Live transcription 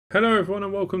Hello everyone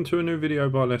and welcome to a new video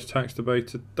by Let's Tax Debate.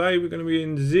 Today we're going to be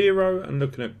in Xero and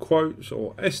looking at quotes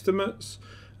or estimates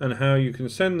and how you can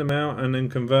send them out and then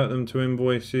convert them to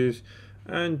invoices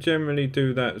and generally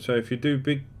do that. So if you do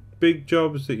big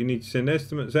jobs that you need to send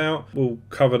estimates out, we'll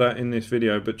cover that in this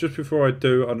video. But just before I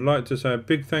do, I'd like to say a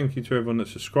big thank you to everyone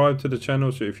that's subscribed to the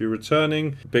channel. So if you're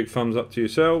returning, big thumbs up to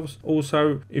yourselves.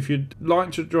 Also, if you'd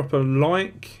like to drop a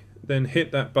like, then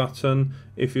hit that button.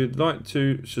 If you'd like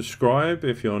to subscribe,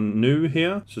 if you're new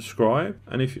here, subscribe.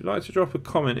 And if you'd like to drop a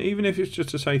comment, even if it's just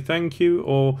to say thank you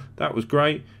or that was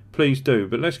great, please do.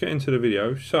 But let's get into the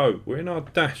video. So we're in our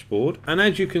dashboard, and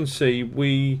as you can see,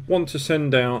 we want to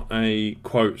send out a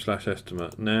quote /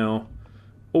 estimate. Now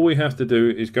all we have to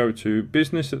do is go to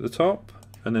business at the top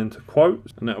and then to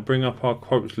quotes, and that'll bring up our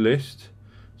quotes list.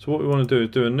 So what we want to do is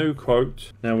do a new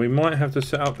quote. Now we might have to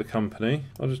set up the company.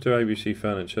 I'll just do ABC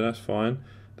Furniture, that's fine.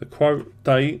 The quote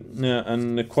date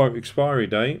and the quote expiry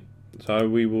date. So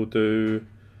we will do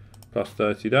plus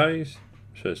 30 days.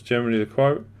 So it's generally the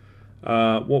quote.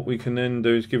 What we can then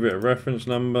do is give it a reference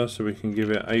number. So we can give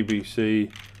it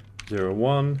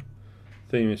ABC01.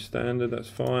 Theme is standard, that's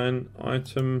fine.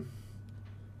 Item,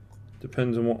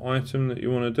 depends on what item that you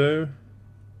want to do.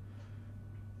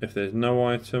 If there's no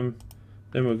item,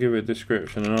 then we'll give it a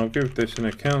description, and I'll give this an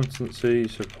accountancy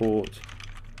support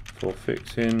for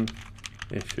fixing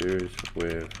issues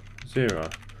with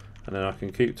Xero. And then I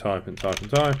can keep typing,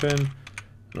 and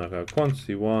I'll go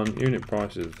quantity 1, unit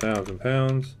price is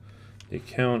 £1,000, the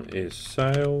account is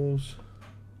sales,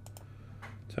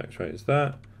 tax rate is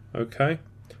that. Okay,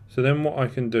 so then what I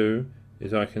can do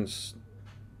is I can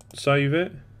save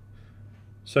it,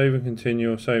 save and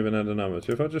continue, or save and add a number.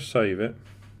 So if I just save it,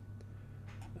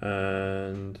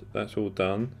 and that's all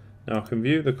done. Now I can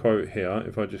view the quote here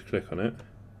if I just click on it,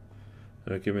 and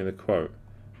it'll give me the quote.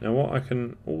 Now what I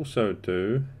can also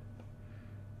do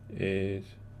is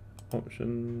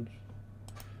options,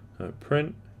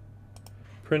 print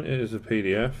it as a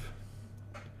PDF.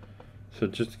 So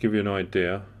just to give you an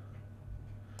idea,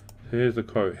 so here's the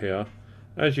quote here.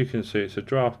 As you can see, it's a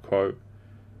draft quote,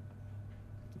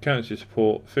 accountancy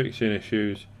support, fixing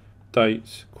issues,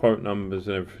 dates, quote numbers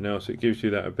and everything else. It gives you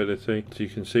that ability so you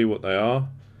can see what they are.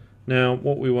 Now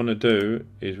what we want to do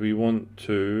is we want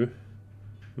to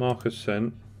mark as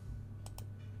sent,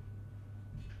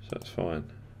 so that's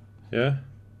fine, yeah.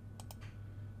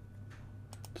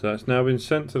 So that's now been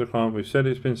sent to the client. We've said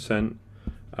it's been sent,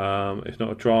 it's not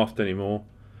a draft anymore.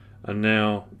 And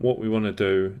now what we want to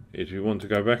do is we want to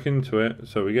go back into it.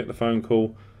 So we get the phone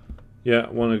call, yeah,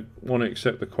 want to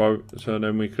accept the quote. So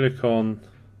then we click on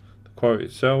quote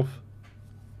itself.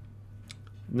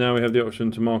 Now we have the option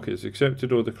to mark it as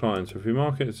accepted or declined. So if we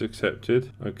mark it as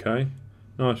accepted, okay,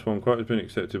 nice one, quote has been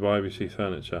accepted by ABC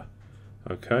Furniture.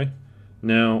 Okay,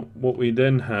 now what we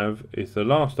then have is the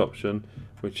last option,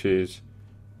 which is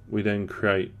we then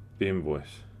create the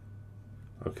invoice.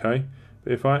 Okay,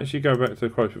 but if I actually go back to the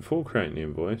quote before creating the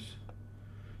invoice,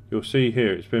 you'll see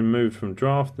here it's been moved from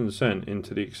draft and sent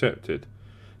into the accepted.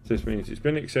 So this means it's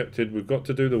been accepted, we've got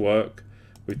to do the work,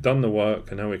 we've done the work,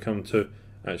 and now we come to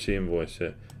actually invoice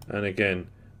it. And again,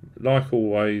 like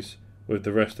always with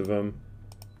the rest of them,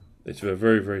 it's a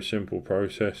very, very simple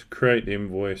process. Create the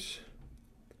invoice.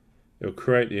 It'll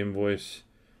create the invoice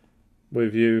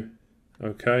with you,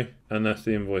 okay? And that's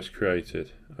the invoice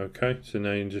created, okay? So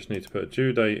now you just need to put a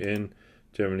due date in,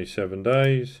 generally 7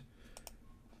 days,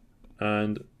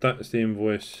 and that's the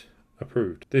invoice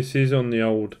approved. This is on the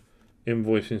old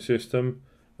invoicing system.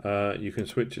 You can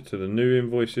switch it to the new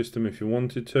invoice system if you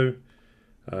wanted to.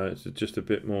 It's just a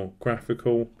bit more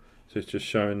graphical, so it's just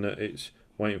showing that it's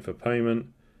waiting for payment.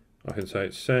 I can say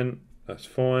it's sent, that's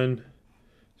fine,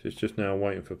 so it's just now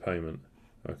waiting for payment.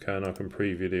 Okay, and I can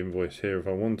preview the invoice here if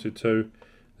I wanted to.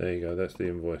 There you go, that's the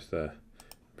invoice there,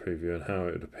 previewing how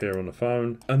it would appear on the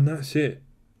phone, and that's it.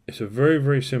 It's a very,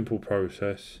 very simple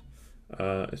process.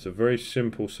 It's a very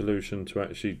simple solution to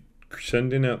actually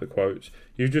sending out the quotes.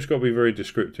 You've just got to be very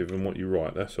descriptive in what you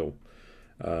write, that's all.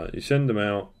 You send them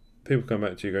out, people come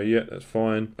back to you, go, yeah, that's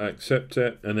fine, I accept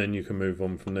it, and then you can move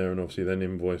on from there and obviously then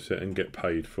invoice it and get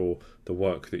paid for the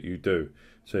work that you do.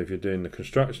 So if you're doing the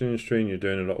construction industry and you're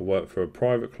doing a lot of work for a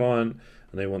private client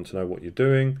and they want to know what you're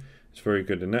doing, it's very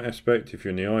good in that aspect. If you're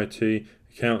in the IT,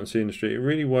 accountancy industry, it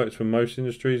really works for most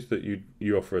industries that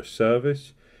you offer a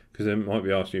service, because they might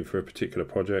be asking you for a particular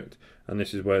project, and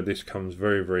this is where this comes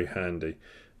very, very handy.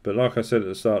 But like I said at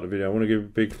the start of the video, I want to give a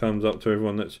big thumbs up to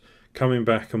everyone that's coming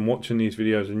back and watching these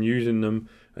videos and using them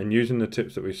and using the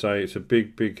tips that we say. It's a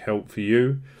big, big help for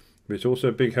you, but it's also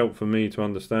a big help for me to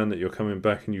understand that you're coming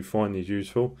back and you find these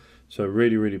useful. So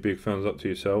really, really big thumbs up to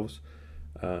yourselves.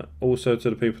 Also to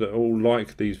the people that all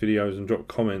like these videos and drop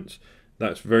comments,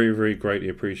 that's very, very greatly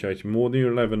appreciated, more than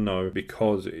you'll ever know,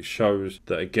 because it shows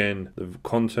that, again, the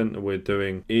content that we're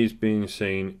doing is being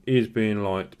seen, is being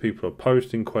liked. People are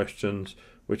posting questions,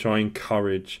 which I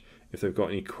encourage if they've got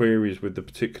any queries with the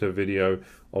particular video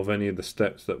of any of the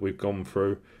steps that we've gone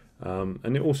through.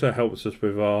 And it also helps us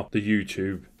with the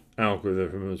YouTube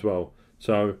algorithm as well.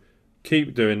 So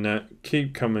keep doing that,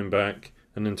 keep coming back,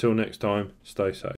 and until next time, stay safe.